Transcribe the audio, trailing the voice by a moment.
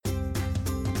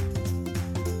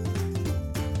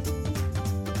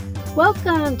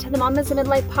Welcome to the Mamas in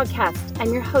Midlife podcast.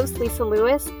 I'm your host, Lisa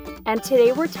Lewis, and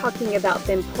today we're talking about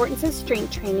the importance of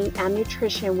strength training and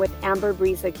nutrition with Amber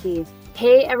Brueseke.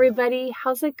 Hey everybody,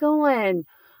 how's it going?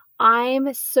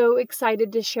 I'm so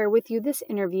excited to share with you this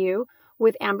interview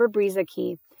with Amber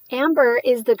Brueseke. Amber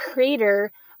is the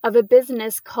creator of a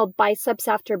business called Biceps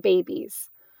After Babies.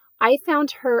 I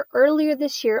found her earlier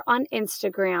this year on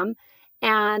Instagram,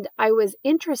 and I was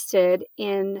interested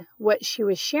in what she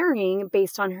was sharing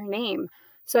based on her name.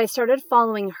 So I started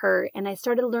following her and I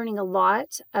started learning a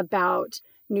lot about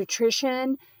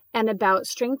nutrition and about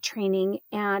strength training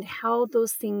and how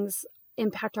those things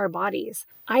impact our bodies.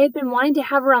 I had been wanting to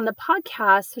have her on the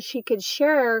podcast so she could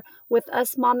share with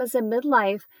us mamas in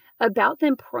midlife about the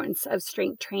importance of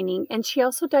strength training. And she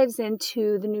also dives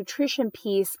into the nutrition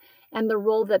piece and the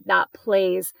role that that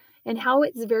plays and how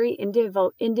it's very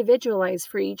individualized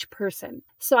for each person.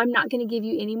 So I'm not going to give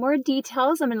you any more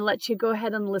details. I'm going to let you go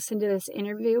ahead and listen to this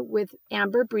interview with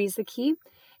Amber Brueseke,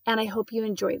 and I hope you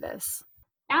enjoy this.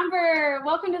 Amber,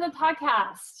 welcome to the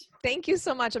podcast. Thank you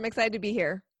so much. I'm excited to be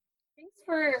here. Thanks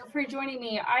for joining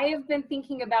me. I have been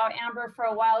thinking about Amber for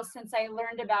a while since I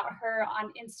learned about her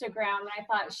on Instagram, and I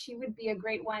thought she would be a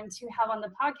great one to have on the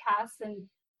podcast. And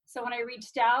so when I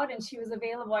reached out and she was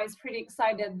available, I was pretty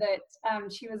excited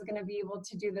that she was going to be able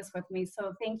to do this with me.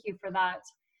 So thank you for that.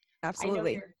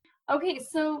 Absolutely. Okay,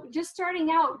 so just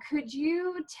starting out, could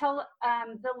you tell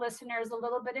the listeners a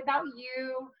little bit about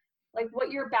you, like what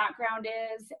your background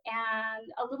is, and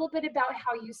a little bit about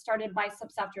how you started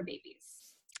Biceps After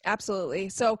Babies? Absolutely.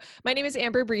 So my name is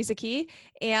Amber Brueseke,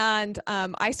 and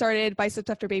I started Biceps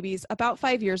After Babies about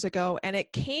 5 years ago, and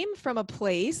it came from a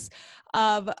place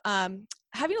of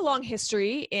having a long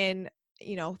history in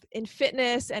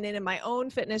fitness and in my own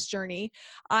fitness journey.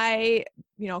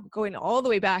 Going all the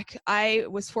way back, I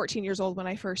was 14 years old when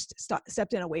I first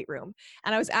stepped in a weight room,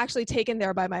 and I was actually taken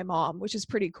there by my mom, which is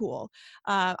pretty cool.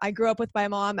 I grew up with my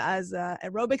mom as an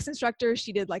aerobics instructor.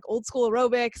 She did like old school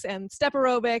aerobics and step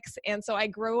aerobics. And so I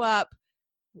grew up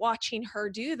watching her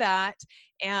do that.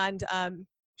 And,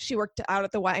 she worked out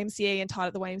at the YMCA and taught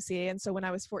at the YMCA. And so when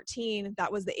I was 14,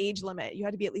 that was the age limit. You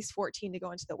had to be at least 14 to go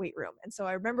into the weight room. And so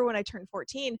I remember when I turned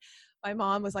 14, my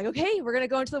mom was like, okay, we're going to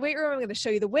go into the weight room. I'm going to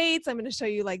show you the weights. I'm going to show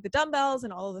you like the dumbbells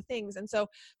and all of the things. And so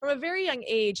from a very young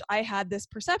age, I had this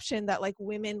perception that like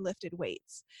women lifted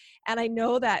weights. And I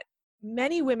know that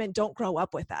many women don't grow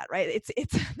up with that, right? It's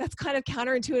that's kind of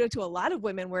counterintuitive to a lot of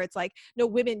women where it's like, no,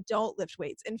 women don't lift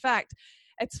weights. In fact,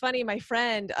 it's funny, my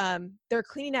friend, they're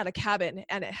cleaning out a cabin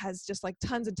and it has just like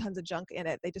tons and tons of junk in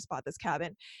it. They just bought this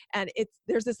cabin, and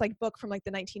there's this like book from like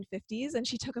the 1950s, and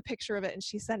she took a picture of it and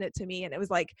she sent it to me, and it was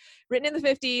like written in the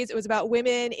 50s. It was about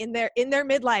women in their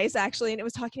midlives actually, and it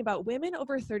was talking about women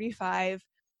over 35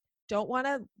 don't want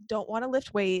to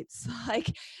lift weights.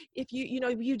 Like if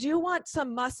you do want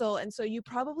some muscle, and so you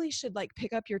probably should like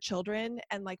pick up your children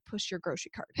and like push your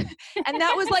grocery cart. And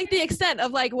that was like the extent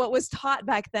of like what was taught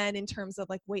back then in terms of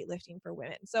like weightlifting for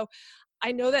women. So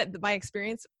I know that my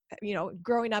experience,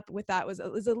 growing up with that was a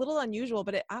little unusual,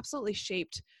 but it absolutely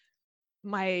shaped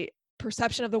my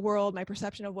perception of the world, my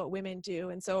perception of what women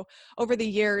do. And so over the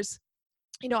years,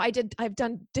 I've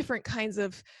done different kinds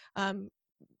of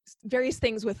various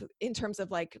things in terms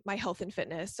of like my health and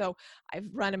fitness. So I've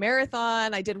run a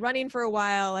marathon, I did running for a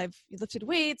while, I've lifted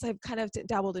weights, I've kind of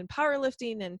dabbled in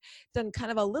powerlifting and done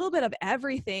kind of a little bit of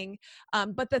everything.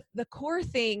 But the core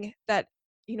thing that,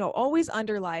 always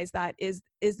underlies that is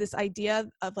this idea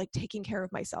of like taking care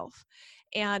of myself.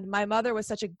 And my mother was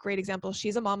such a great example.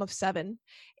 She's a mom of 7.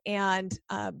 And,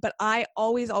 but I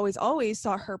always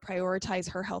saw her prioritize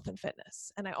her health and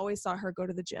fitness. And I always saw her go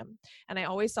to the gym, and I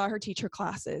always saw her teach her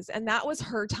classes, and that was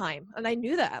her time. And I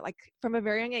knew that like from a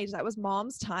very young age, that was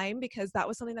mom's time, because that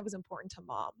was something that was important to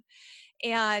mom.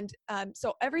 And,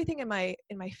 so everything in my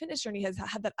fitness journey has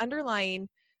had that underlying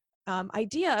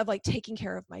idea of like taking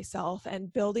care of myself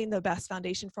and building the best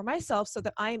foundation for myself so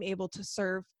that I am able to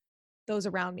serve those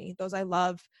around me, those I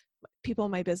love, people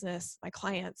in my business, my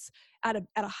clients at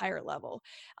a higher level.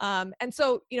 And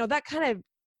so, that kind of,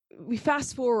 we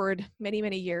fast forward many,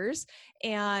 many years,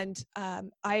 and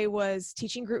I was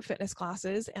teaching group fitness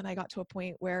classes, and I got to a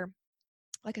point where,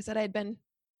 like I said, I had been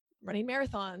running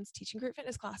marathons, teaching group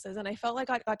fitness classes. And I felt like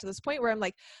I got to this point where I'm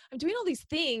like, I'm doing all these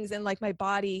things and like my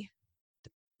body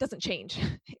doesn't change.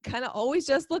 It kind of always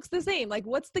just looks the same. Like,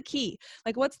 what's the key?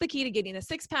 Like, what's the key to getting a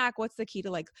 6-pack? What's the key to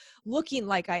like looking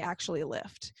like I actually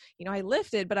lift? I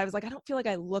lifted, but I was like, I don't feel like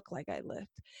I look like I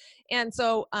lift. And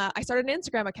so I started an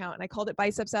Instagram account, and I called it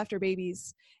Biceps After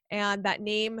Babies. And that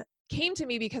name came to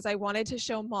me because I wanted to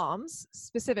show moms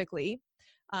specifically,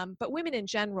 but women in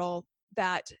general,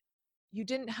 that you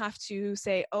didn't have to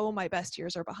say, oh, my best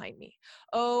years are behind me.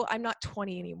 Oh, I'm not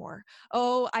 20 anymore.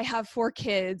 Oh, I have 4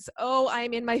 kids. Oh,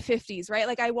 I'm in my 50s, right?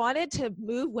 Like I wanted to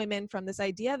move women from this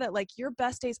idea that like your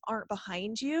best days aren't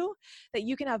behind you, that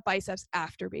you can have biceps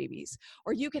after babies,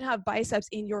 or you can have biceps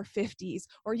in your 50s,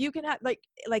 or you can have like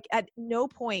at no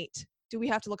point do we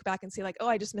have to look back and say like, oh,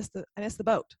 I missed the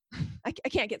boat. I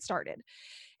can't get started.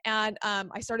 And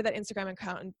I started that Instagram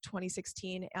account in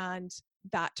 2016, and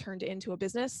that turned into a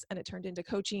business, and it turned into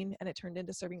coaching, and it turned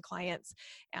into serving clients,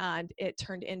 and it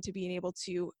turned into being able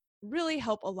to really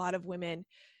help a lot of women,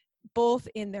 both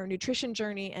in their nutrition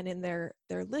journey and in their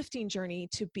lifting journey,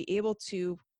 to be able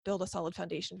to build a solid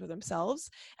foundation for themselves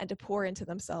and to pour into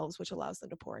themselves, which allows them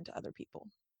to pour into other people.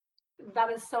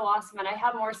 That is so awesome. And I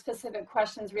have more specific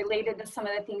questions related to some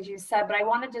of the things you said, but I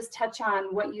want to just touch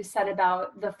on what you said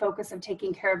about the focus of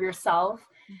taking care of yourself.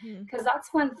 Because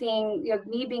that's one thing, you know,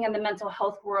 me being in the mental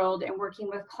health world and working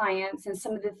with clients, and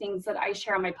some of the things that I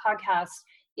share on my podcast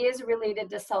is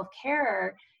related to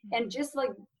self-care. And just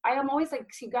like, I am always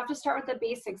like, so you have to start with the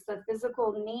basics, the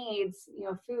physical needs, you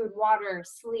know, food, water,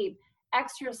 sleep,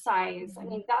 exercise. I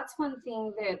mean, that's one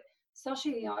thing that,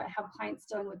 especially, you know, I have clients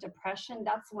dealing with depression.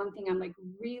 That's one thing I'm like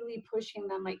really pushing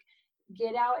them, like,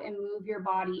 get out and move your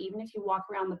body, even if you walk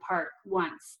around the park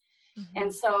once.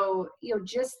 And so, you know,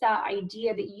 just that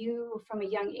idea that you from a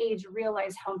young age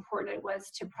realized how important it was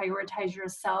to prioritize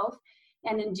yourself.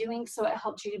 And in doing so, it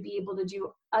helped you to be able to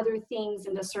do other things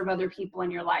and to serve other people in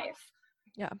your life.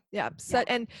 Yeah. So,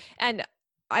 and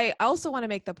I also want to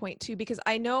make the point too, because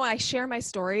I know I share my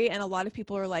story and a lot of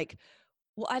people are like,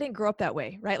 well, I didn't grow up that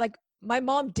way, right? Like my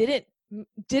mom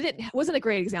wasn't a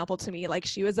great example to me. Like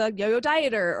she was a yo-yo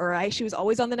dieter, or she was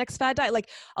always on the next fad diet. Like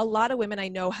a lot of women I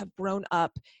know have grown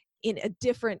up in a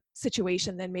different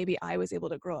situation than maybe I was able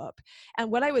to grow up.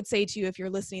 And what I would say to you, if you're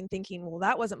listening thinking, well,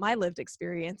 that wasn't my lived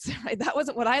experience, right? That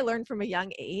wasn't what I learned from a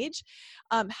young age.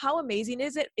 How amazing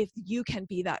is it if you can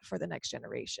be that for the next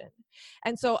generation?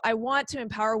 And so I want to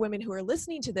empower women who are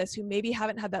listening to this, who maybe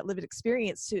haven't had that lived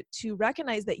experience, to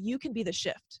recognize that you can be the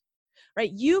shift.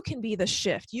 Right? You can be the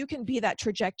shift. You can be that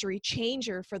trajectory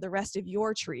changer for the rest of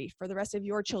your tree, for the rest of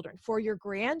your children, for your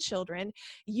grandchildren.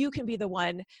 You can be the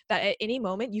one that at any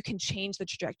moment you can change the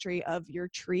trajectory of your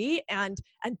tree and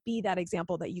be that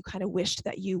example that you kind of wished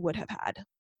that you would have had.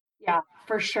 Yeah,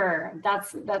 for sure.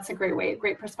 That's a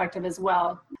great perspective as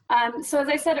well. So as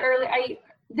I said earlier,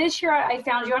 this year I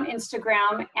found you on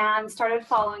Instagram and started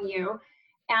following you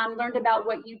and learned about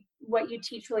what you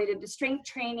teach related to strength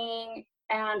training.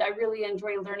 And I really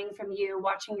enjoy learning from you,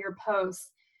 watching your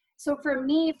posts. So for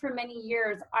me, for many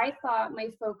years, I thought my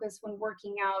focus when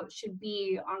working out should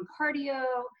be on cardio,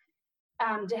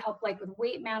 to help like with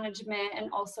weight management and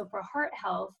also for heart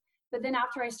health. But then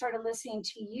after I started listening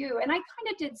to you, and I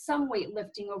kind of did some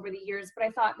weightlifting over the years, but I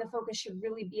thought the focus should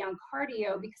really be on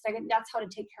cardio because that's how to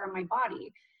take care of my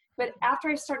body. But after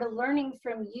I started learning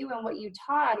from you and what you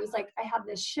taught, it was like I had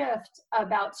this shift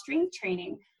about strength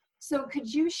training. So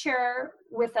could you share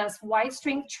with us why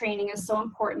strength training is so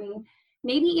important,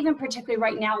 maybe even particularly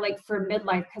right now, like for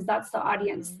midlife, because that's the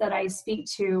audience that I speak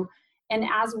to. And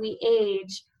as we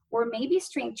age, or maybe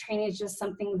strength training is just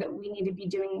something that we need to be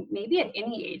doing maybe at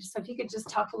any age. So if you could just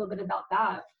talk a little bit about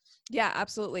that. Yeah,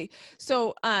 absolutely.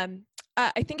 So I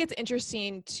think it's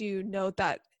interesting to note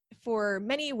that for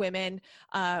many women,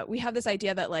 we have this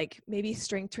idea that like maybe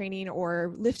strength training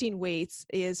or lifting weights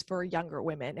is for younger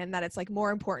women, and that it's like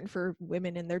more important for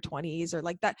women in their 20s, or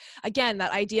like that, again,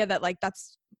 that idea that like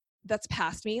that's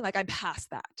past me, like I'm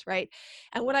past that, right?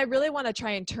 And what I really want to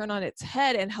try and turn on its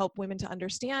head and help women to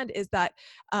understand is that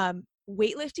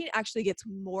weightlifting actually gets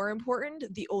more important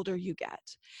the older you get.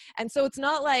 And so it's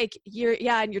not like you're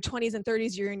in your 20s and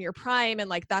 30s, you're in your prime, and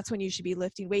like that's when you should be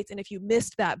lifting weights. And if you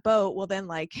missed that boat, well then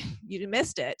like you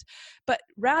missed it. But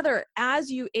rather, as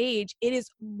you age, it is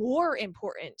more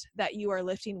important that you are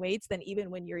lifting weights than even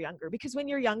when you're younger, because when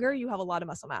you're younger, you have a lot of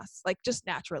muscle mass, like just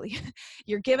naturally.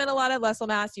 You're given a lot of muscle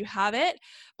mass, you have it.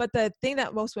 But the thing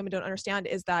that most women don't understand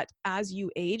is that as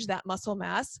you age, that muscle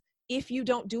mass, if you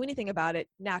don't do anything about it,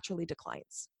 naturally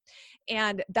declines.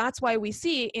 And that's why we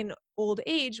see in old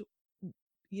age,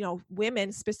 you know,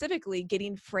 women specifically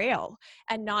getting frail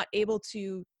and not able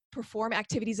to perform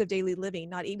activities of daily living,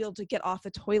 not able to get off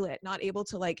the toilet, not able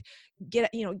to like get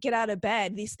out of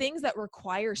bed. These things that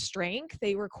require strength,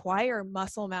 they require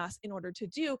muscle mass in order to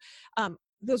do.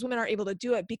 Those women aren't able to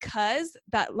do it because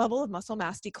that level of muscle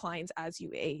mass declines as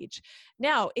you age.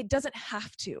 Now, it doesn't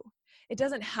have to. It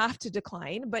doesn't have to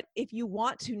decline, but if you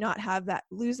want to not have that,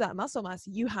 lose that muscle mass,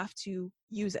 you have to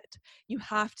use it. You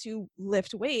have to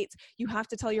lift weights. You have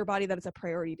to tell your body that it's a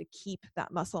priority to keep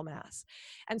that muscle mass.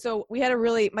 And so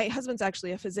my husband's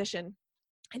actually a physician,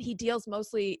 and he deals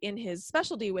mostly in his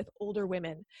specialty with older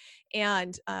women.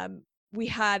 And he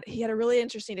had a really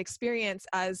interesting experience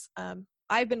as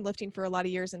I've been lifting for a lot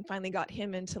of years and finally got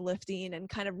him into lifting and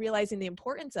kind of realizing the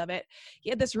importance of it. He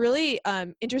had this really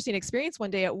interesting experience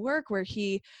one day at work where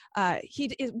he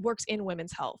works in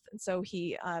women's health. And so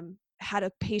he had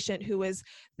a patient who was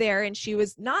there, and she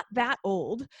was not that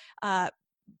old,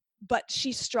 but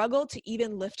she struggled to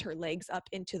even lift her legs up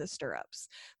into the stirrups.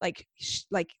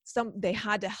 They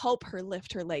had to help her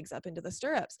lift her legs up into the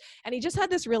stirrups. And he just had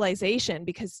this realization,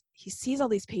 because he sees all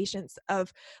these patients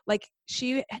of like,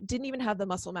 she didn't even have the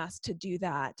muscle mass to do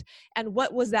that. And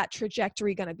what was that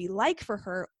trajectory going to be like for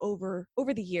her over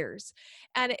the years?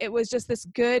 And it was just this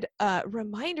good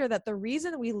reminder that the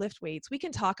reason we lift weights, we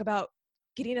can talk about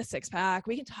getting a six pack,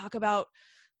 we can talk about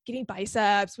getting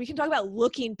biceps, we can talk about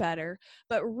looking better,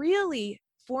 but really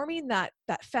forming that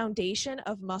foundation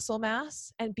of muscle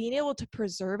mass and being able to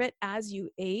preserve it as you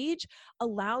age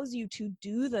allows you to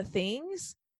do the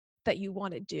things that you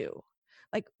want to do.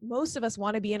 Like, most of us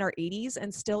want to be in our 80s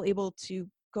and still able to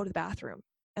go to the bathroom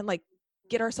and like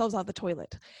get ourselves out of the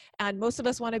toilet. And most of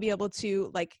us want to be able to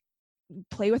like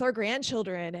play with our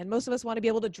grandchildren, and most of us want to be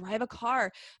able to drive a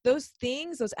car. Those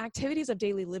things, those activities of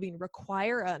daily living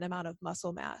require an amount of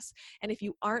muscle mass. And if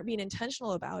you aren't being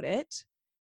intentional about it,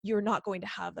 you're not going to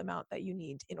have the amount that you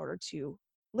need in order to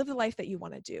live the life that you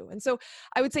want to do. And so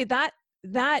I would say that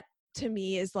to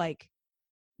me is like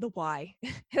the why.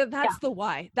 That's the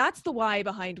why. That's the why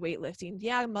behind weightlifting.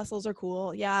 Yeah, muscles are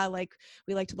cool. Yeah, like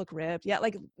we like to look ripped.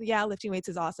 Yeah, lifting weights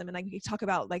is awesome. And I can talk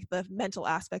about like the mental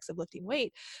aspects of lifting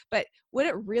weight. But what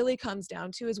it really comes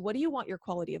down to is, what do you want your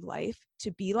quality of life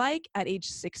to be like at age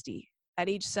 60, at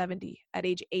age 70, at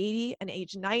age 80, and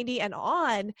age 90 and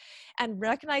on, and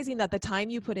recognizing that the time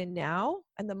you put in now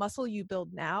and the muscle you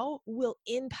build now will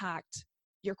impact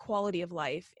your quality of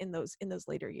life in those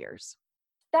later years.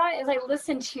 That, as I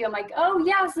listen to you, I'm like, oh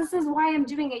yes, this is why I'm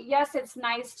doing it. Yes, it's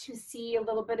nice to see a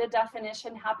little bit of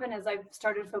definition happen as I've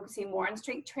started focusing more on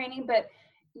strength training, but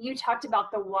you talked about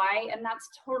the why, and that's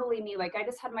totally me. Like, I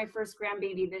just had my first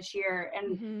grandbaby this year,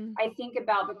 and I think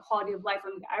about the quality of life.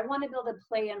 I want to be able to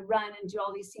play and run and do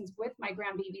all these things with my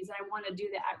grandbabies, and I want to do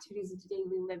the activities of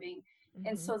daily living.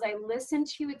 And so as I listen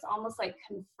to you, it's almost like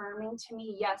confirming to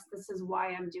me, yes, this is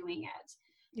why I'm doing it.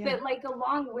 Yeah. But like,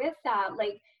 along with that,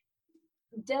 like,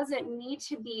 does it need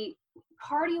to be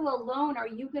cardio alone? Are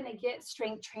you going to get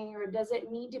strength training, or does it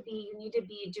need to be, you need to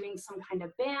be doing some kind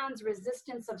of bands,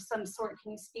 resistance of some sort?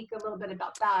 Can you speak a little bit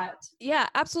about that? Yeah,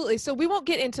 absolutely. So we won't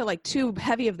get into like too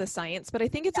heavy of the science, but I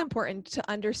think it's important to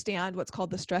understand what's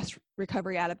called the stress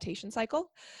recovery adaptation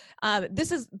cycle.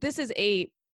 This is a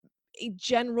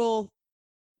general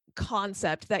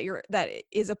concept that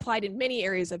is applied in many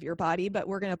areas of your body, but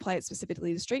we're going to apply it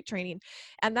specifically to strength training.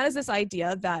 And that is this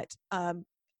idea that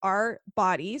our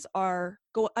bodies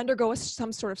undergo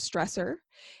some sort of stressor.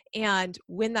 And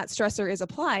when that stressor is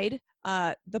applied,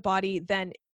 the body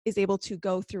then is able to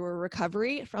go through a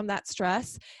recovery from that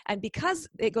stress. And because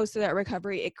it goes through that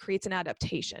recovery, it creates an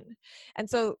adaptation. And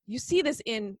so you see this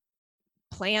in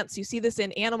plants, you see this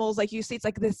in animals, like you see, it's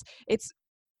like this, it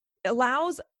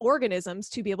allows organisms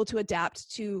to be able to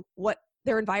adapt to what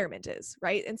their environment is,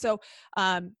 right? And so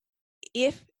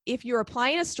if you're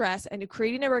applying a stress and you're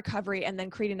creating a recovery and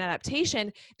then creating an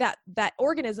adaptation, that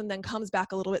organism then comes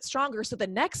back a little bit stronger, so the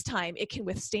next time it can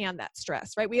withstand that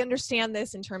stress, right? We understand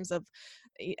this in terms of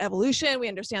evolution. We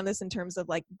understand this in terms of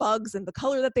like bugs and the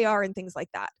color that they are and things like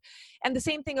that. And the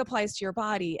same thing applies to your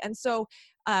body. And so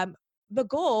the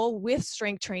goal with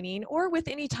strength training or with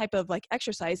any type of like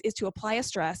exercise is to apply a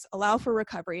stress, allow for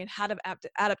recovery, and have an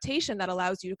adaptation that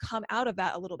allows you to come out of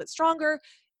that a little bit stronger,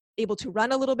 able to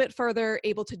run a little bit further,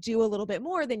 able to do a little bit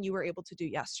more than you were able to do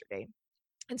yesterday.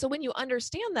 And so when you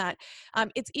understand that,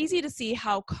 it's easy to see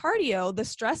how cardio, the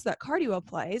stress that cardio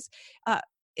applies,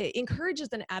 it encourages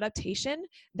an adaptation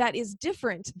that is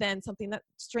different than something that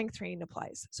strength training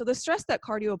applies. So the stress that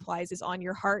cardio applies is on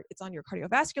your heart, it's on your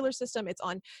cardiovascular system, it's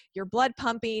on your blood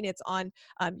pumping, it's on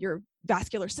your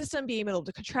vascular system being able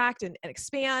to contract and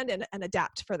expand and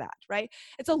adapt for that, right?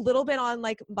 It's a little bit on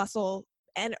like muscle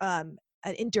and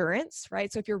endurance,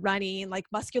 right? So if you're running, like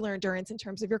muscular endurance in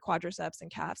terms of your quadriceps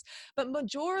and calves, but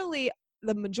majorly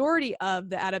the majority of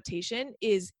the adaptation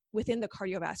is within the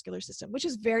cardiovascular system, which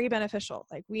is very beneficial.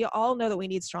 Like, we all know that we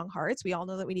need strong hearts. We all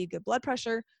know that we need good blood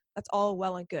pressure. That's all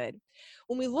well and good.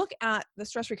 When we look at the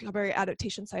stress recovery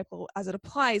adaptation cycle as it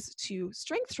applies to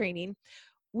strength training,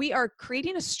 we are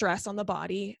creating a stress on the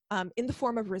body in the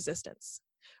form of resistance,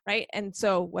 right? And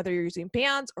so whether you're using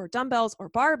bands or dumbbells or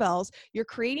barbells, you're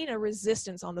creating a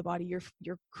resistance on the body.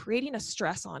 You're creating a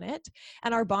stress on it.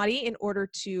 And our body, in order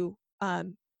to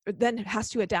then has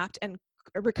to adapt and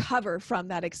recover from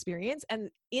that experience. And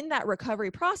in that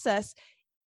recovery process,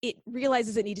 it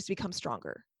realizes it needs to become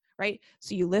stronger, right?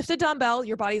 So you lift a dumbbell,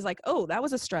 your body's like, oh, that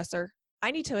was a stressor. I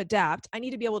need to adapt. I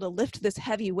need to be able to lift this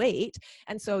heavy weight.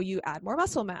 And so you add more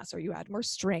muscle mass or you add more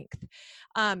strength.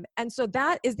 And so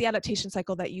that is the adaptation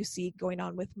cycle that you see going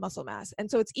on with muscle mass. And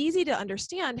so it's easy to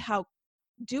understand how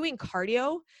doing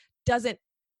cardio doesn't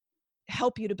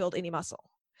help you to build any muscle,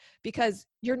 because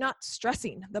you're not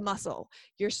stressing the muscle,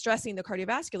 you're stressing the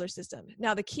cardiovascular system.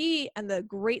 Now, the key and the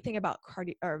great thing about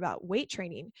about weight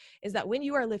training is that when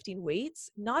you are lifting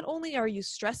weights, not only are you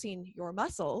stressing your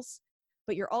muscles,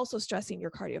 but you're also stressing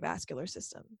your cardiovascular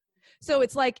system. So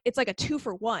it's like a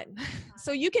 2-for-1.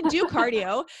 So you can do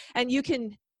cardio and you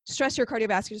can stress your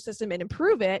cardiovascular system and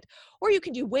improve it, or you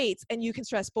can do weights and you can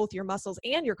stress both your muscles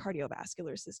and your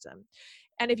cardiovascular system.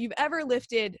 And if you've ever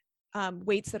lifted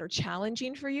weights that are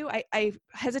challenging for you, I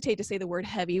hesitate to say the word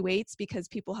heavy weights because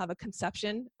people have a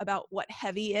conception about what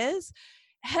heavy is.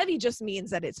 Heavy just means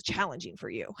that it's challenging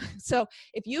for you. So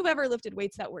if you've ever lifted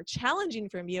weights that were challenging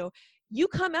from you, you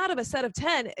come out of a set of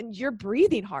 10 and you're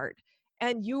breathing hard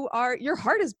and your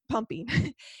heart is pumping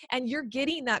and you're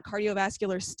getting that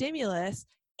cardiovascular stimulus,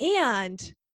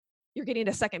 and you're getting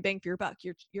a second bang for your buck.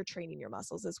 You're training your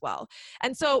muscles as well.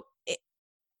 And so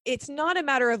it's not a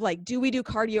matter of like, do we do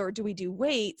cardio or do we do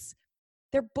weights?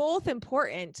 They're both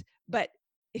important, but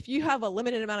if you have a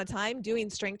limited amount of time, doing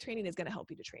strength training is going to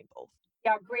help you to train both.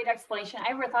 Yeah, great explanation.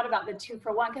 I never thought about the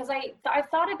 2-for-1 because I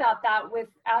thought about that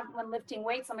when lifting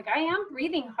weights. I'm like, I am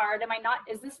breathing hard.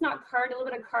 Is this not a little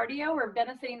bit of cardio or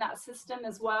benefiting that system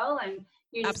as well? And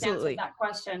you just Absolutely. answered that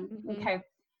question. Mm-hmm. Okay.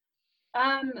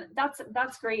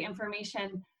 That's great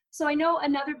information. So I know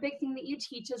another big thing that you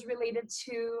teach is related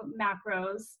to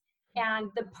macros and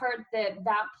the part that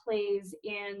plays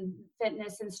in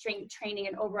fitness and strength training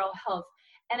and overall health.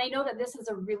 And I know that this is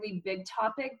a really big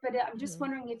topic, but I'm just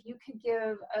wondering if you could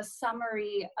give a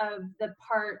summary of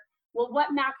what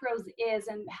macros is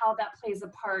and how that plays a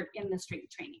part in the strength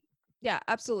training. Yeah,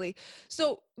 absolutely.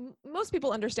 So most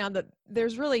people understand that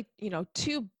there's really,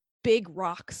 two big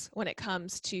rocks when it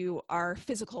comes to our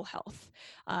physical health.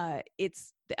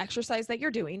 It's the exercise that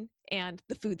you're doing and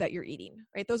the food that you're eating,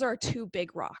 right? Those are our two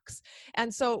big rocks.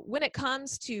 And so when it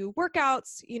comes to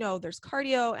workouts, there's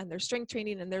cardio and there's strength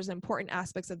training and there's important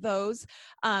aspects of those.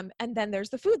 And then there's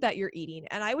the food that you're eating.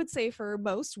 And I would say for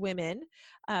most women,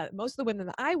 most of the women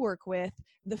that I work with,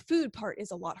 the food part is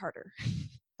a lot harder.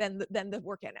 Than the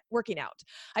working out.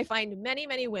 I find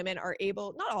many women are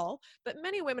able, not all, but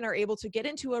many women are able to get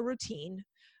into a routine,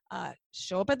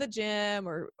 show up at the gym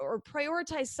or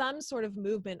prioritize some sort of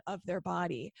movement of their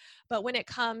body. But when it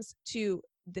comes to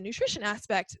the nutrition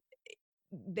aspect,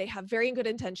 they have very good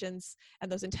intentions,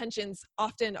 and those intentions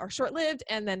often are short-lived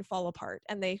and then fall apart,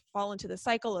 and they fall into the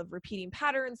cycle of repeating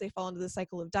patterns. They fall into the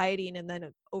cycle of dieting and then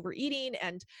overeating,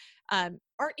 and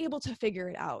aren't able to figure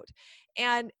it out.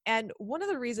 And one of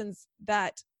the reasons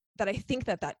that I think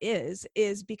that is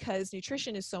because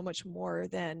nutrition is so much more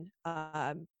than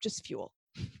just fuel.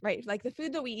 Right? Like the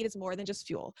food that we eat is more than just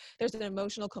fuel. There's an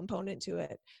emotional component to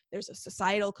it. There's a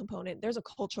societal component. There's a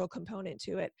cultural component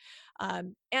to it.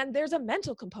 And there's a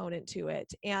mental component to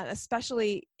it. And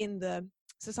especially in the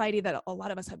society that a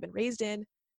lot of us have been raised in,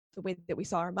 the way that we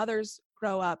saw our mothers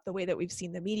grow up, the way that we've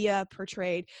seen the media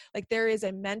portrayed, like there is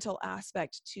a mental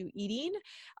aspect to eating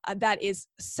that is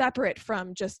separate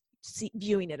from just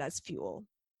viewing it as fuel.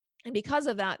 And because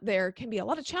of that, there can be a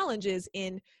lot of challenges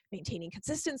in maintaining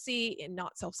consistency, in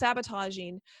not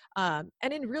self-sabotaging, and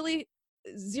in really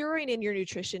zeroing in your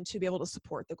nutrition to be able to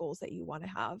support the goals that you want to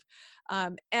have.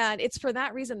 And it's for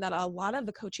that reason that a lot of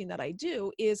the coaching that I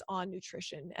do is on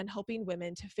nutrition and helping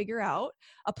women to figure out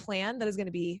a plan that is going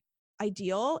to be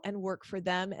ideal and work for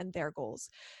them and their goals.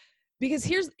 Because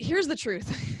here's the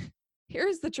truth.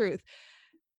 Here's the truth.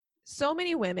 So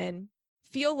many women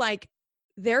feel like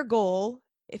their goal,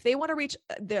 if they want to reach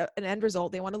an end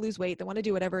result, they want to lose weight, they want to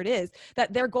do whatever it is,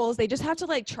 that their goal is they just have to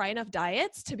like try enough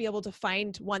diets to be able to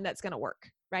find one that's going to work.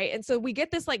 Right. And so we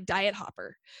get this like diet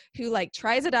hopper who like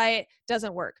tries a diet,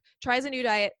 doesn't work, tries a new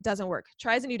diet, doesn't work,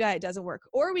 tries a new diet, doesn't work.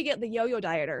 Or we get the yo-yo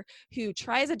dieter who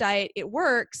tries a diet, it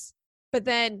works, but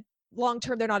then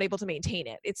long-term, they're not able to maintain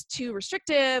it. It's too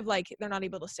restrictive, like they're not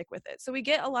able to stick with it. So we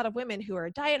get a lot of women who are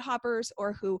diet hoppers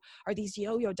or who are these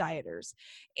yo-yo dieters.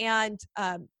 And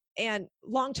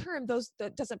long-term,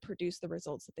 that doesn't produce the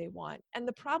results that they want. And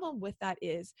the problem with that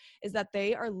is that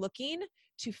they are looking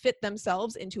to fit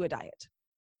themselves into a diet.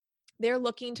 They're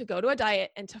looking to go to a diet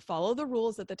and to follow the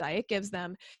rules that the diet gives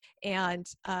them and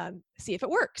see if it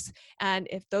works. And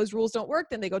if those rules don't work,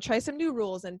 then they go try some new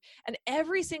rules. And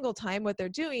every single time what they're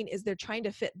doing is they're trying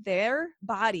to fit their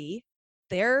body,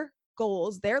 their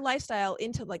goals, their lifestyle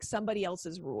into like somebody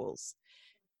else's rules.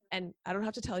 And I don't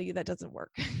have to tell you that doesn't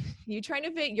work. You trying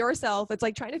to fit yourself, it's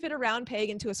like trying to fit a round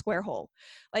peg into a square hole.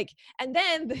 Like, and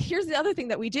then here's the other thing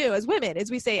that we do as women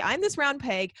is we say, I'm this round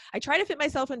peg. I try to fit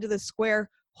myself into this square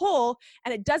hole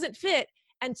and it doesn't fit.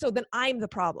 And so then I'm the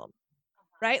problem,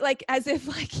 right? Like as if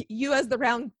like you as the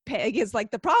round peg is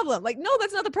like the problem. Like, no,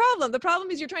 that's not the problem. The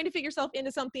problem is you're trying to fit yourself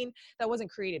into something that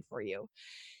wasn't created for you.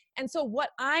 And so what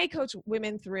I coach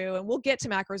women through, and we'll get to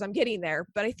macros, I'm getting there,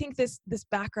 but I think this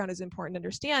background is important to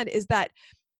understand, is that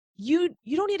you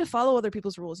don't need to follow other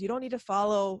people's rules. You don't need to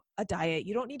follow a diet.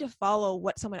 You don't need to follow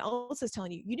what someone else is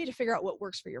telling you. You need to figure out what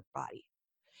works for your body.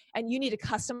 And you need to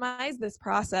customize this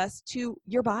process to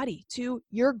your body, to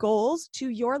your goals, to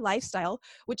your lifestyle,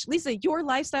 which, Lisa, your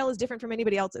lifestyle is different from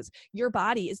anybody else's. Your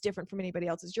body is different from anybody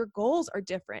else's. Your goals are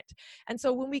different. And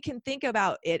so when we can think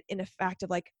about it in a fact of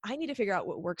like, I need to figure out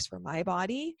what works for my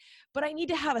body, but I need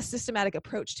to have a systematic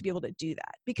approach to be able to do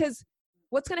that. Because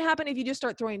what's going to happen if you just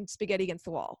start throwing spaghetti against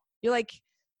the wall? You're like,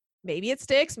 maybe it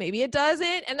sticks, maybe it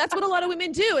doesn't. And that's what a lot of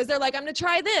women do is they're like, I'm going to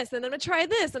try this, and I'm going to try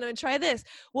this, and I'm going to try this.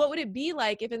 What would it be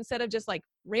like if instead of just like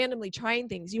randomly trying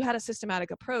things, you had a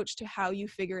systematic approach to how you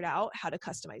figured out how to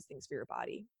customize things for your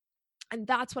body? And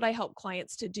that's what I help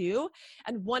clients to do.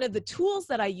 And one of the tools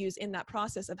that I use in that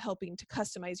process of helping to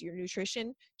customize your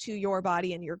nutrition to your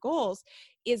body and your goals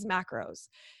is macros.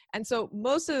 And so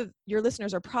most of your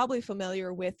listeners are probably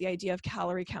familiar with the idea of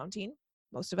calorie counting.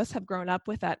 Most of us have grown up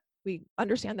with that. We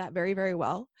understand that very, very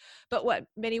well. But what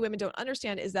many women don't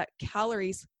understand is that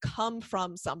calories come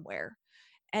from somewhere.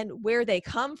 And where they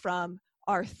come from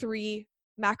are 3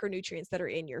 macronutrients that are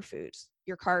in your foods: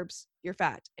 your carbs, your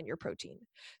fat, and your protein.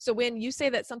 So when you say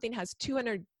that something has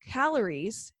 200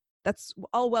 calories, that's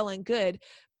all well and good,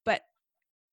 but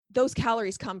those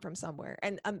calories come from somewhere,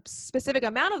 and a specific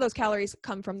amount of those calories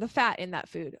come from the fat in that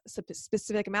food. A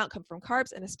specific amount come from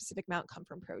carbs, and a specific amount come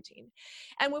from protein.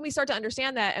 And when we start to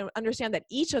understand that, and understand that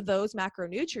each of those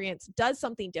macronutrients does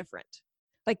something different,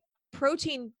 like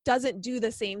protein doesn't do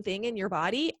the same thing in your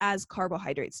body as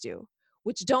carbohydrates do,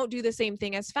 which don't do the same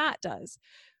thing as fat does.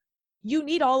 You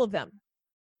need all of them.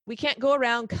 We can't go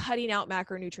around cutting out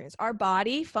macronutrients. Our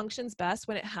body functions best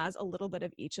when it has a little bit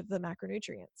of each of the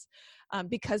macronutrients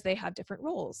because they have different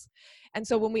roles. And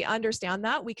so when we understand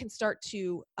that, we can start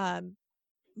to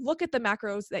look at the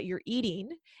macros that you're eating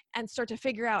and start to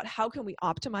figure out how can we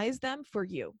optimize them for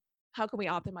you? How can we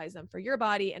optimize them for your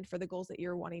body and for the goals that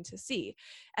you're wanting to see?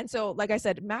 And so, like I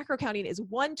said, macro counting is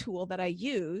one tool that I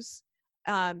use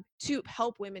to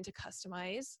help women to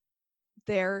customize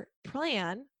their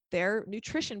plan, their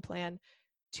nutrition plan,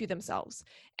 to themselves.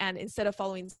 And instead of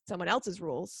following someone else's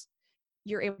rules,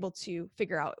 you're able to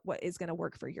figure out what is going to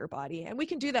work for your body. And we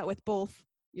can do that with both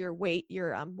your weight,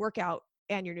 your workout,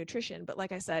 and your nutrition. But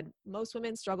like I said, most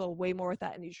women struggle way more with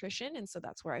that in nutrition. And so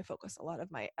that's where I focus a lot of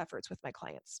my efforts with my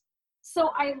clients.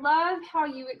 So I love how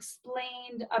you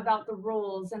explained about the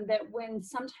rules, and that when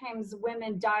sometimes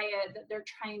women diet, that they're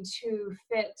trying to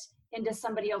fit into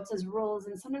somebody else's rules,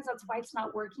 and sometimes that's why it's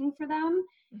not working for them.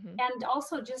 Mm-hmm. And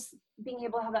also just being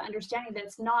able to have that understanding that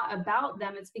it's not about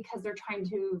them, it's because they're trying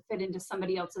to fit into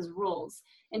somebody else's rules.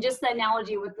 And just the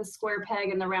analogy with the square peg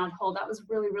and the round hole, that was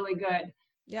really, really good.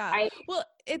 Yeah. Well,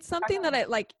 it's something that I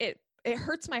like, it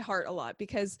hurts my heart a lot,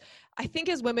 because I think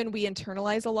as women, we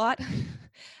internalize a lot.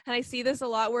 And I see this a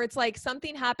lot where it's like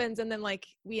something happens and then like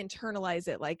we internalize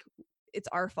it, like it's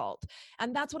our fault.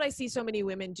 And that's what I see so many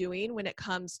women doing when it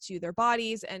comes to their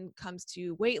bodies and comes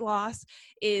to weight loss,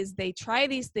 is they try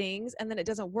these things and then it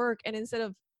doesn't work. And instead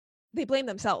of, they blame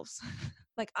themselves.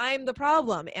 Like, I'm the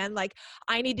problem, and like,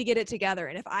 I need to get it together.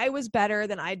 And if I was better,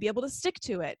 then I'd be able to stick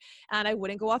to it and I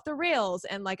wouldn't go off the rails.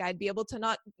 And like, I'd be able to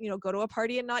not, go to a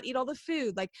party and not eat all the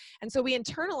food. Like, and so we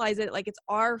internalize it like it's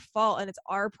our fault and it's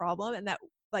our problem, and that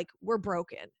like we're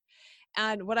broken.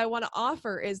 And what I want to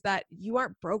offer is that you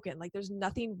aren't broken. Like, there's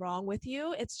nothing wrong with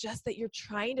you. It's just that you're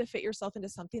trying to fit yourself into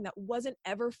something that wasn't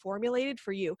ever formulated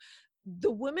for you.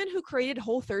 The woman who created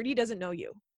Whole30 doesn't know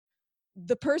you.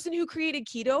 The person who created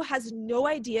keto has no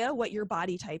idea what your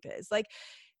body type is. Like,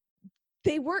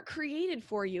 they weren't created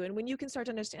for you. And when you can start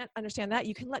to understand that,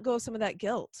 you can let go of some of that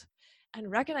guilt and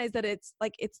recognize that it's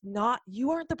not,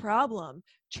 you aren't the problem.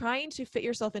 Trying to fit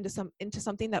yourself into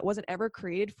something that wasn't ever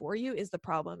created for you is the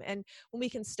problem. And when we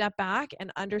can step back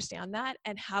and understand that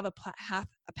and have a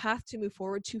path to move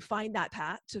forward, to find that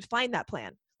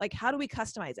plan, like, how do we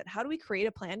customize it? How do we create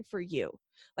a plan for you?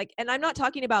 Like, and I'm not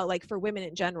talking about like for women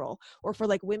in general or for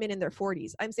like women in their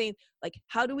 40s. I'm saying, like,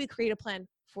 how do we create a plan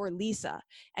for Lisa?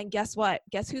 And guess what?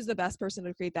 Guess who's the best person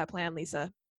to create that plan,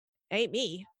 Lisa? Ain't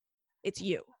me. It's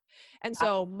you. And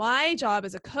so my job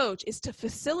as a coach is to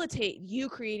facilitate you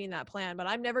creating that plan, but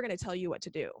I'm never going to tell you what to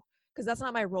do, because that's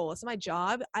not my role. It's my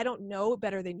job. I don't know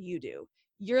better than you do.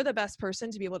 You're the best person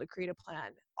to be able to create a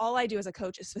plan. All I do as a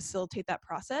coach is facilitate that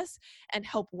process and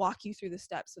help walk you through the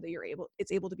steps so that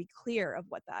it's able to be clear of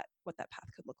what that path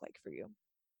could look like for you.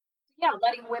 Yeah,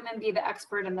 letting women be the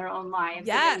expert in their own lives.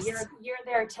 Yes. And you're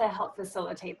there to help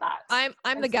facilitate that.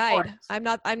 I'm the guide. I'm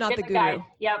not the guru. Guide.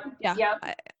 Yep. Yeah.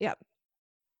 Yep.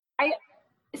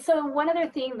 So one other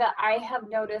thing that I have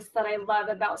noticed that I love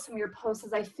about some of your posts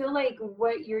is I feel like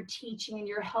what you're teaching and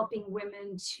you're helping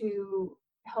women to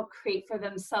help create for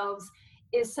themselves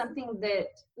is something that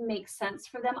makes sense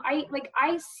for them. I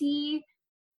don't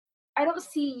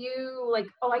see you like,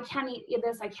 oh, I can't eat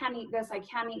this, I can't eat this, I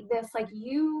can't eat this. Like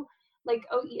you, like,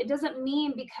 oh, it doesn't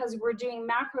mean because we're doing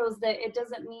macros that it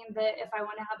doesn't mean that if I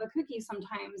want to have a cookie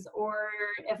sometimes, or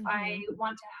if I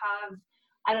want to have,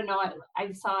 I don't know,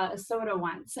 I saw a soda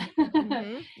once.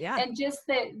 Yeah. And just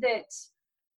that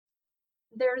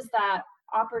there's that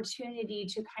opportunity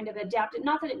to kind of adapt it.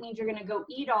 Not that it means you're going to go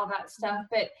eat all that stuff,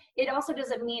 but it also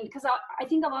doesn't mean, because I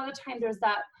think a lot of the time there's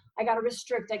that, I got to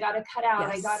restrict, I got to cut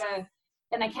out, Yes.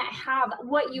 and I can't have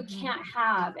what you can't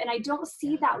have. And I don't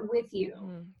see that with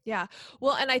you. Yeah.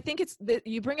 Well, and I think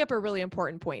you bring up a really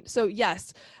important point. So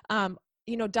yes,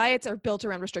 diets are built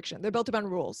around restriction. They're built around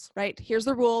rules, right? Here's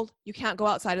the rule. You can't go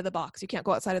outside of the box. You can't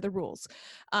go outside of the rules.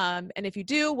 And if you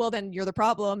do, well, then you're the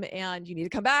problem and you need to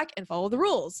come back and follow the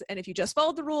rules. And if you just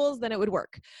followed the rules, then it would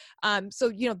work.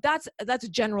 So that's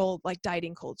general like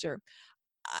dieting culture.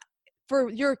 For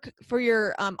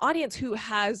your audience who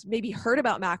has maybe heard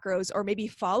about macros or maybe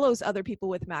follows other people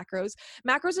with macros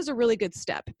is a really good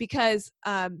step, because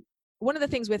one of the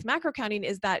things with macro counting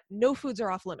is that no foods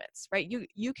are off limits, right?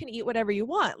 You can eat whatever you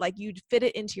want, like you fit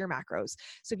it into your macros.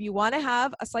 So if you want to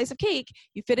have a slice of cake,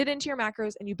 you fit it into your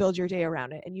macros and you build your day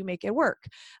around it and you make it work.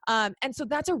 And so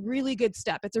that's a really good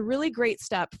step. It's a really great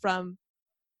step from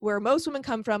where most women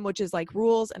come from, which is like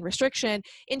rules and restriction,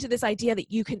 into this idea that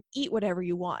you can eat whatever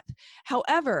you want.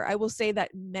 However, I will say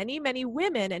that many, many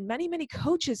women and many, many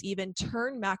coaches even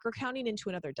turn macro counting into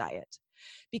another diet,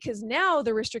 because now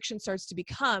the restriction starts to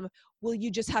become, well,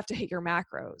 you just have to hit your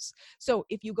macros. So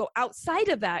if you go outside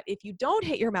of that, if you don't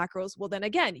hit your macros, well, then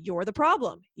again, you're the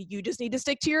problem. You just need to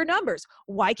stick to your numbers.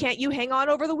 Why can't you hang on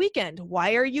over the weekend?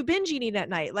 Why are you binge eating at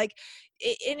night? Like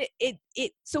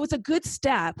so it's a good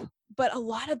step, but a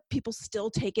lot of people still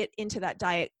take it into that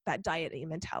dieting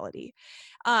mentality.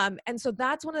 And so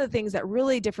that's one of the things that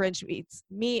really differentiates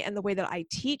me and the way that I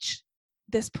teach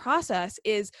this process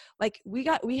is like,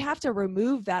 we have to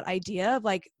remove that idea of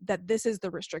like, that this is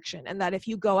the restriction, and that if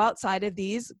you go outside of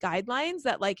these guidelines,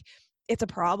 that like, it's a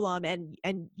problem and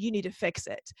you need to fix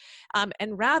it.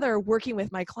 And rather working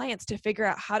with my clients to figure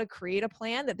out how to create a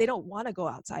plan that they don't want to go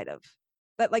outside of.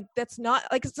 But like, that's not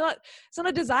like, it's not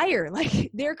a desire. Like,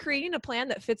 they're creating a plan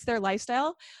that fits their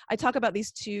lifestyle. I talk about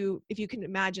these two, if you can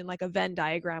imagine like a Venn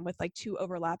diagram with like two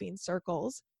overlapping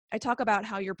circles. I talk about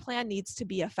how your plan needs to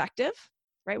be effective,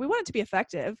 right? We want it to be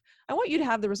effective. I want you to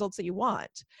have the results that you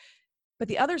want. But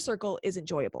the other circle is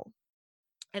enjoyable.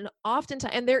 And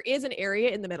oftentimes, and there is an area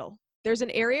in the middle. There's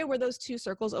an area where those two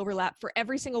circles overlap for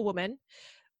every single woman,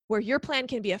 where your plan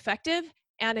can be effective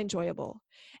and enjoyable.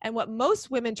 And what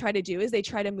most women try to do is they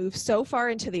try to move so far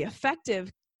into the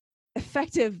effective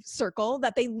circle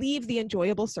that they leave the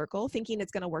enjoyable circle thinking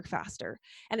it's going to work faster.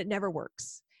 And it never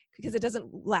works, because it doesn't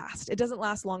last. It doesn't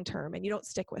last long term, and you don't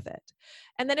stick with it.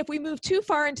 And then if we move too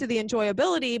far into the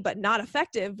enjoyability but not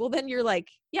effective, well, then you're like,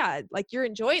 yeah, like you're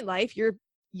enjoying life, you're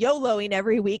YOLOing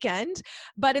every weekend,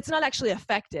 but it's not actually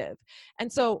effective.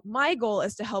 And so my goal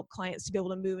is to help clients to be able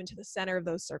to move into the center of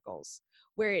those circles,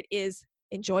 where it is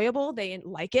enjoyable. They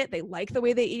like it. They like the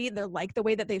way they eat. They like the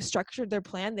way that they've structured their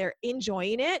plan. They're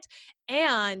enjoying it.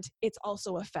 And it's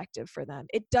also effective for them.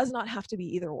 It does not have to be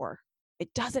either or. It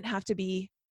doesn't have to be,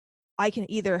 I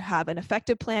can either have an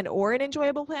effective plan or an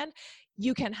enjoyable plan.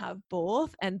 You can have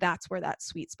both. And that's where that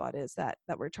sweet spot is that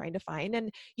we're trying to find.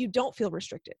 And you don't feel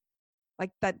restricted.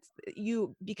 Like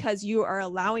because you are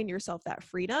allowing yourself that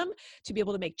freedom to be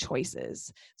able to make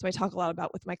choices. So I talk a lot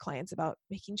about with my clients about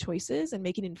making choices and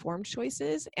making informed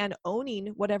choices and owning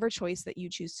whatever choice that you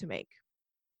choose to make.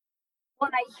 Well,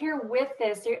 and I hear with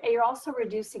this, you're also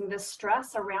reducing the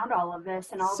stress around all of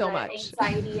this and all So the much.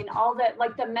 anxiety and all the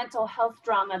like the mental health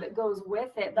drama that goes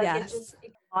with it. Like Yes.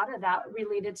 a lot of that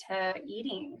related to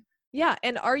eating. Yeah.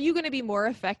 And are you going to be more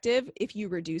effective if you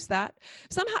reduce that?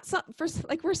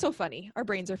 Like, we're so funny. Our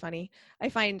brains are funny. I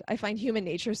find human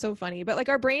nature so funny, but like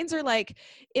our brains are like,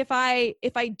 if I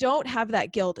don't have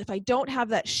that guilt, if I don't have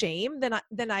that shame,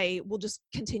 then I will just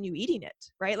continue eating it.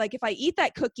 Right. Like if I eat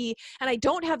that cookie and I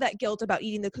don't have that guilt about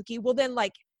eating the cookie, well then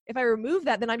like, if I remove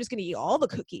that, then I'm just going to eat all the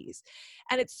cookies.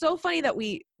 And it's so funny that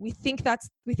we think that's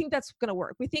going to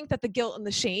work. We think that the guilt and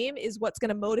the shame is what's going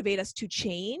to motivate us to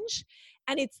change.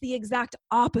 And it's the exact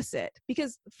opposite,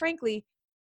 because frankly,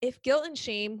 if guilt and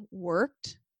shame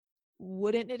worked,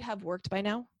 wouldn't it have worked by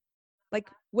now? Like,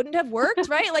 wouldn't have worked,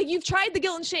 right? Like you've tried the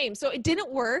guilt and shame, so it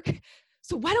didn't work.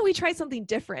 So why don't we try something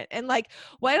different? And like,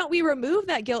 why don't we remove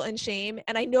that guilt and shame?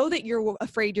 And I know that you're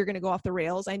afraid you're going to go off the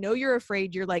rails. I know you're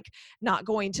afraid you're like not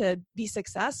going to be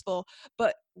successful,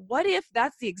 but what if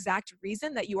that's the exact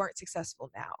reason that you aren't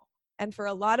successful now? And for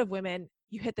a lot of women,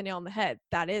 you hit the nail on the head.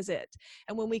 That is it.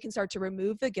 And when we can start to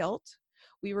remove the guilt,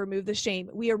 we remove the shame,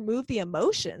 we remove the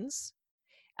emotions,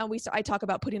 and I talk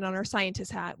about putting on our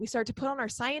scientist hat. We start to put on our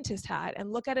scientist hat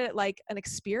and look at it like an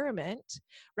experiment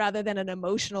rather than an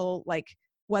emotional, like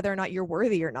whether or not you're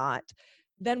worthy or not.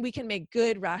 Then we can make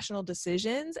good, rational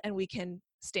decisions, and we can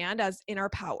stand as in our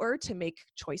power to make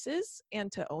choices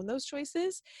and to own those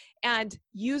choices and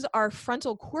use our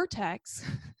frontal cortex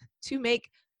to make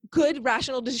good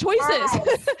rational choices.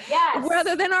 Yes, yes.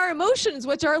 Rather than our emotions,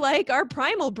 which are like our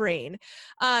primal brain.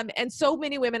 And so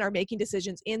many women are making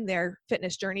decisions in their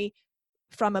fitness journey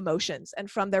from emotions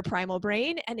and from their primal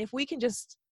brain. And if we can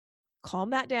just calm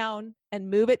that down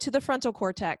and move it to the frontal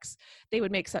cortex, they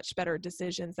would make such better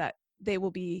decisions that that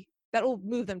will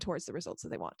move them towards the results that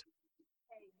they want.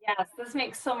 Yes, this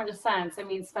makes so much sense. I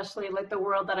mean, especially like the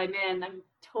world that I'm in, I'm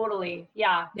totally,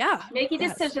 making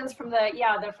decisions from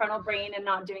the frontal brain and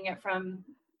not doing it from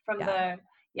the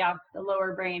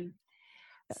lower brain.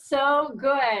 So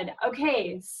good.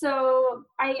 Okay. So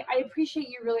I appreciate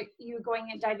you going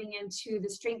and diving into the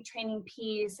strength training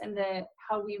piece and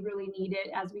how we really need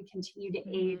it as we continue to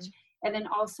age. And then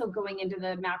also going into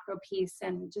the macro piece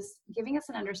and just giving us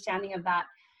an understanding of that.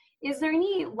 Is there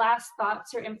any last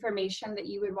thoughts or information that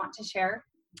you would want to share?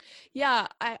 Yeah,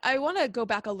 I want to go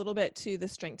back a little bit to the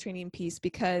strength training piece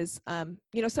because,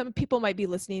 some people might be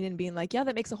listening and being like, yeah,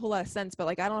 that makes a whole lot of sense, but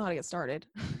like, I don't know how to get started.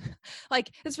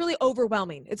 Like, it's really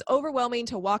overwhelming. It's overwhelming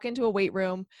to walk into a weight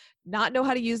room, not know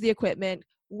how to use the equipment,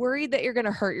 worried that you're going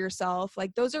to hurt yourself.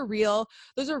 Like those are real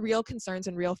concerns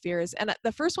and real fears. And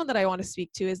the first one that I want to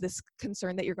speak to is this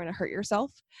concern that you're going to hurt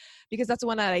yourself, because that's the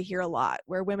one that I hear a lot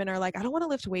where women are like, I don't want to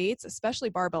lift weights, especially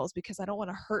barbells, because I don't want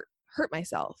to hurt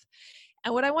myself.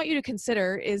 And what I want you to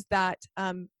consider is that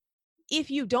if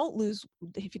you don't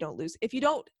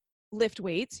lift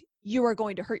weights, you are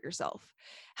going to hurt yourself.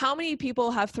 How many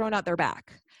people have thrown out their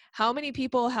back? How many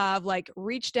people have like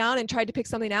reached down and tried to pick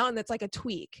something out and that's like a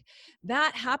tweak?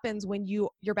 That happens when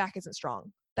your back isn't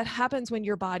strong. That happens when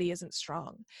your body isn't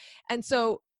strong. And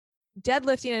so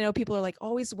deadlifting, I know people are like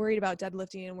always worried about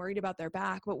deadlifting and worried about their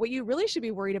back, but what you really should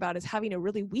be worried about is having a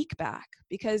really weak back,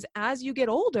 because as you get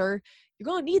older, you're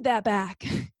going to need that back.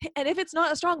 And if it's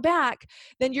not a strong back,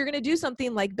 then you're going to do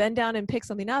something like bend down and pick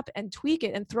something up and tweak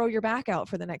it and throw your back out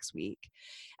for the next week.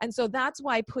 And so that's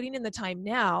why putting in the time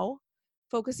now,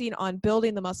 focusing on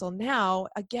building the muscle now,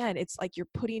 again, it's like you're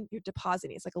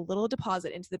depositing, it's like a little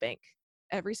deposit into the bank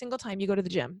every single time you go to the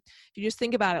gym. If you just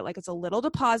think about it, like it's a little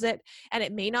deposit, and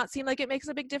it may not seem like it makes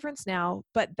a big difference now,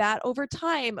 but that over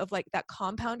time of like that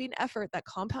compounding effort, that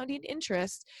compounding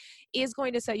interest is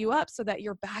going to set you up so that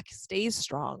your back stays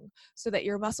strong, so that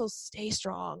your muscles stay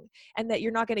strong, and that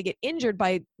you're not going to get injured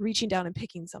by reaching down and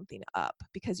picking something up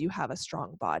because you have a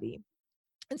strong body.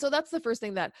 And so that's the first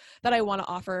thing that I want to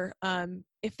offer.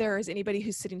 If there is anybody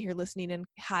who's sitting here listening and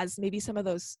has maybe some of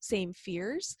those same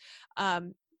fears,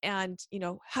 and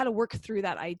how to work through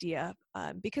that idea,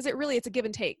 because it's a give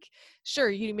and take. Sure,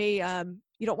 you may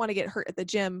you don't want to get hurt at the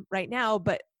gym right now,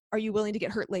 but are you willing to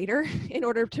get hurt later in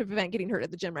order to prevent getting hurt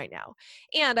at the gym right now?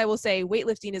 And I will say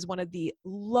weightlifting is one of the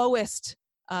lowest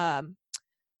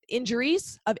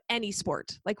injuries of any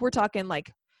sport. Like we're talking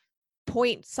like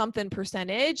point something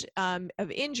percentage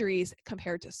of injuries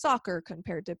compared to soccer,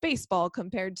 compared to baseball,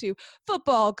 compared to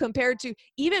football, compared to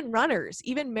even runners.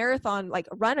 Even marathon like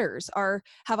runners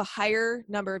have a higher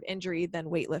number of injury than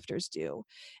weightlifters do.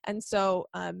 And so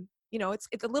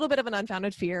it's a little bit of an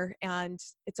unfounded fear, and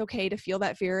it's okay to feel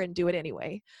that fear and do it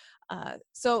anyway.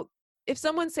 So if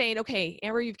someone's saying, okay,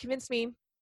 Amber, you've convinced me,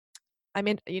 I'm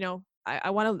in, I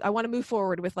want to move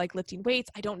forward with like lifting weights.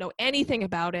 I don't know anything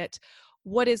about it.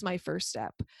 What is my first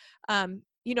step?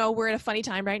 We're at a funny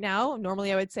time right now.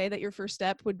 Normally I would say that your first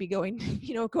step would be going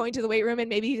to the weight room and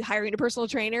maybe hiring a personal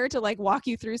trainer to like walk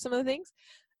you through some of the things.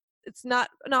 It's not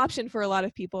an option for a lot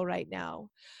of people right now.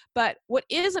 But what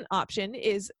is an option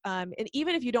is, and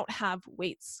even if you don't have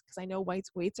weights, because I know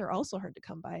weights are also hard to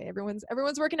come by. Everyone's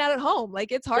working out at home.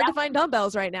 Like it's hard to find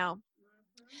dumbbells right now.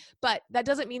 But that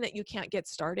doesn't mean that you can't get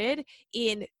started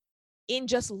in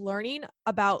just learning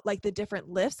about like the different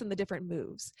lifts and the different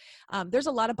moves. There's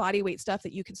a lot of body weight stuff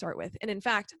that you can start with. And in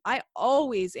fact, I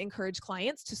always encourage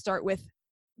clients to start with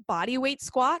body weight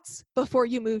squats before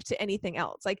you move to anything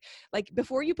else. Like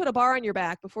before you put a bar on your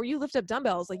back, before you lift up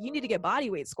dumbbells, like you need to get body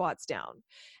weight squats down.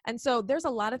 And so there's a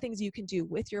lot of things you can do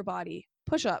with your body: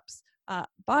 push-ups,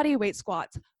 body weight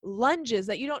squats, lunges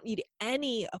that you don't need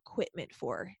any equipment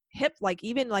for, hip, like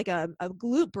even like a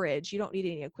glute bridge, you don't need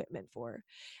any equipment for.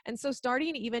 And so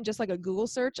starting even just like a Google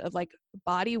search of like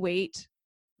body weight,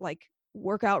 like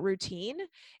workout routine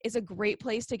is a great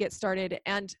place to get started.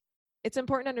 And it's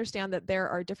important to understand that there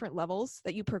are different levels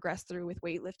that you progress through with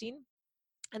weightlifting.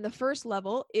 And the first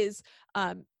level is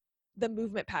the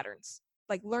movement patterns,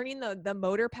 like learning the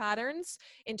motor patterns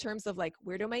in terms of like,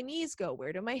 where do my knees go?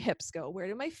 Where do my hips go? Where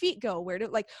do my feet go? Where do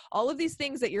like all of these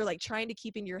things that you're like trying to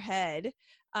keep in your head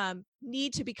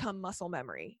need to become muscle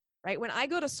memory. Right? When I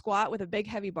go to squat with a big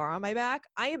heavy bar on my back,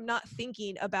 I am not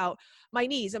thinking about my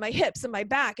knees and my hips and my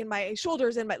back and my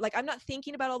shoulders and I'm not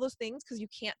thinking about all those things, because you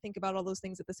can't think about all those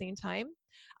things at the same time.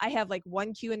 I have like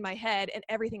one cue in my head and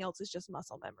everything else is just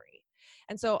muscle memory.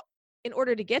 And so in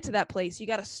order to get to that place, you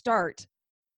got to start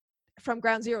from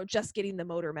ground zero, just getting the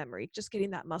motor memory, just getting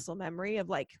that muscle memory of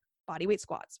like body weight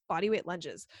squats, body weight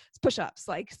lunges, push-ups,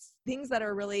 like things that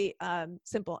are really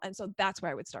simple. And so that's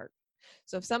where I would start.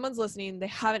 So if someone's listening, they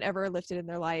haven't ever lifted in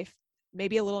their life,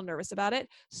 maybe a little nervous about it,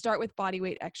 start with body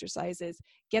weight exercises,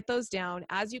 get those down.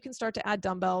 As you can start to add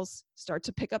dumbbells, start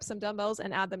to pick up some dumbbells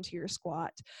and add them to your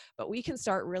squat. But we can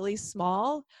start really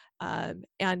small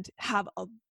and have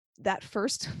that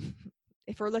first,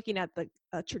 if we're looking at the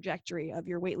trajectory of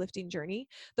your weightlifting journey,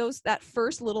 that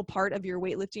first little part of your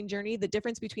weightlifting journey, the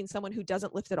difference between someone who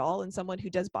doesn't lift at all and someone who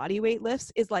does body weight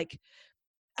lifts is like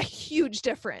a huge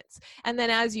difference. And then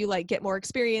as you like get more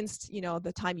experienced,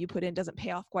 the time you put in doesn't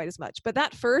pay off quite as much. But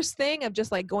that first thing of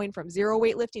just like going from zero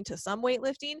weightlifting to some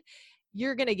weightlifting,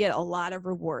 you're going to get a lot of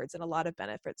rewards and a lot of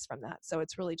benefits from that. So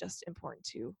it's really just important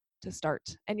to start,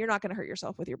 and you're not going to hurt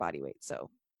yourself with your body weight. So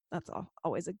that's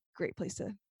always a great place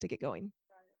to get going.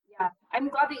 Yeah, I'm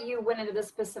glad that you went into the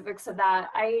specifics of that.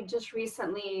 I just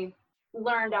recently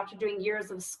learned, after doing years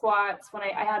of squats, when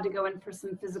I had to go in for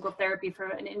some physical therapy for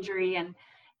an injury, and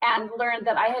learned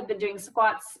that I had been doing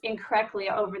squats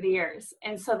incorrectly over the years.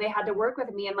 And so they had to work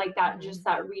with me and like that, just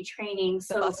that retraining.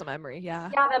 So the muscle memory. Yeah,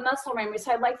 that muscle memory.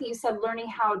 So I like that you said learning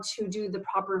how to do the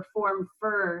proper form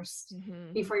first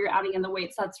before you're adding in the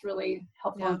weights. That's really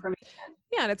helpful information.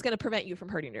 Yeah, and it's going to prevent you from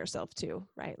hurting yourself too,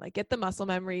 right? Like get the muscle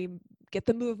memory, get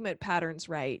the movement patterns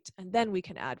right, and then we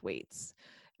can add weights.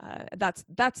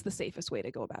 That's the safest way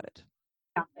to go about it.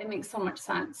 Yeah, it makes so much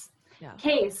sense. Yeah.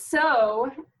 Okay,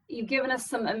 so you've given us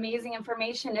some amazing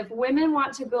information. If women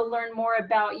want to go learn more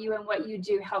about you and what you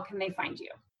do, how can they find you?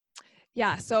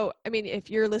 Yeah. So, I mean, if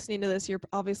you're listening to this, you're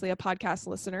obviously a podcast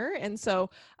listener. And so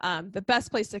the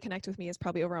best place to connect with me is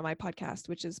probably over on my podcast,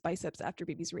 which is Biceps After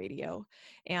Babies Radio.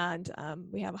 And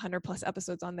we have 100+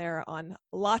 episodes on there on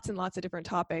lots and lots of different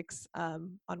topics,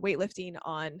 on weightlifting,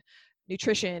 on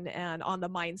nutrition, and on the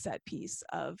mindset piece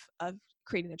of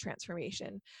creating a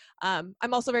transformation. I'm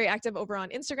also very active over on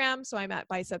Instagram. So I'm at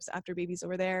Biceps After Babies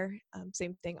over there.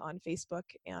 Same thing on Facebook,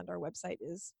 and our website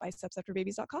is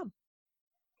bicepsafterbabies.com.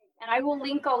 And I will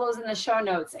link all those in the show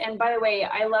notes. And by the way,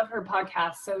 I love her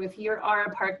podcast. So if you are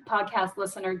a podcast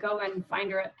listener, go and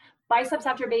find her at Biceps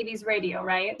After Babies Radio,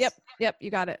 right? Yep.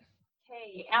 You got it.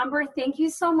 Okay, Amber, thank you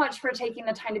so much for taking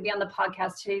the time to be on the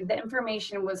podcast today. The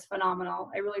information was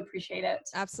phenomenal. I really appreciate it.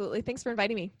 Absolutely. Thanks for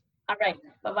inviting me. All right.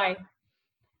 Bye-bye.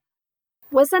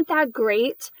 Wasn't that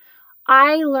great?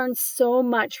 I learned so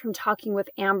much from talking with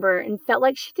Amber and felt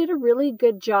like she did a really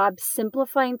good job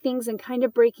simplifying things and kind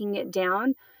of breaking it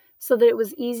down so that it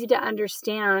was easy to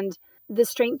understand the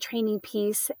strength training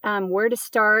piece, where to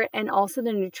start, and also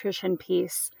the nutrition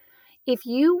piece. If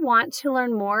you want to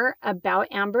learn more about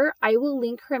Amber, I will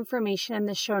link her information in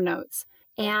the show notes.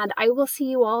 And I will see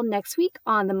you all next week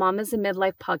on the Mamas in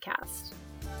Midlife podcast.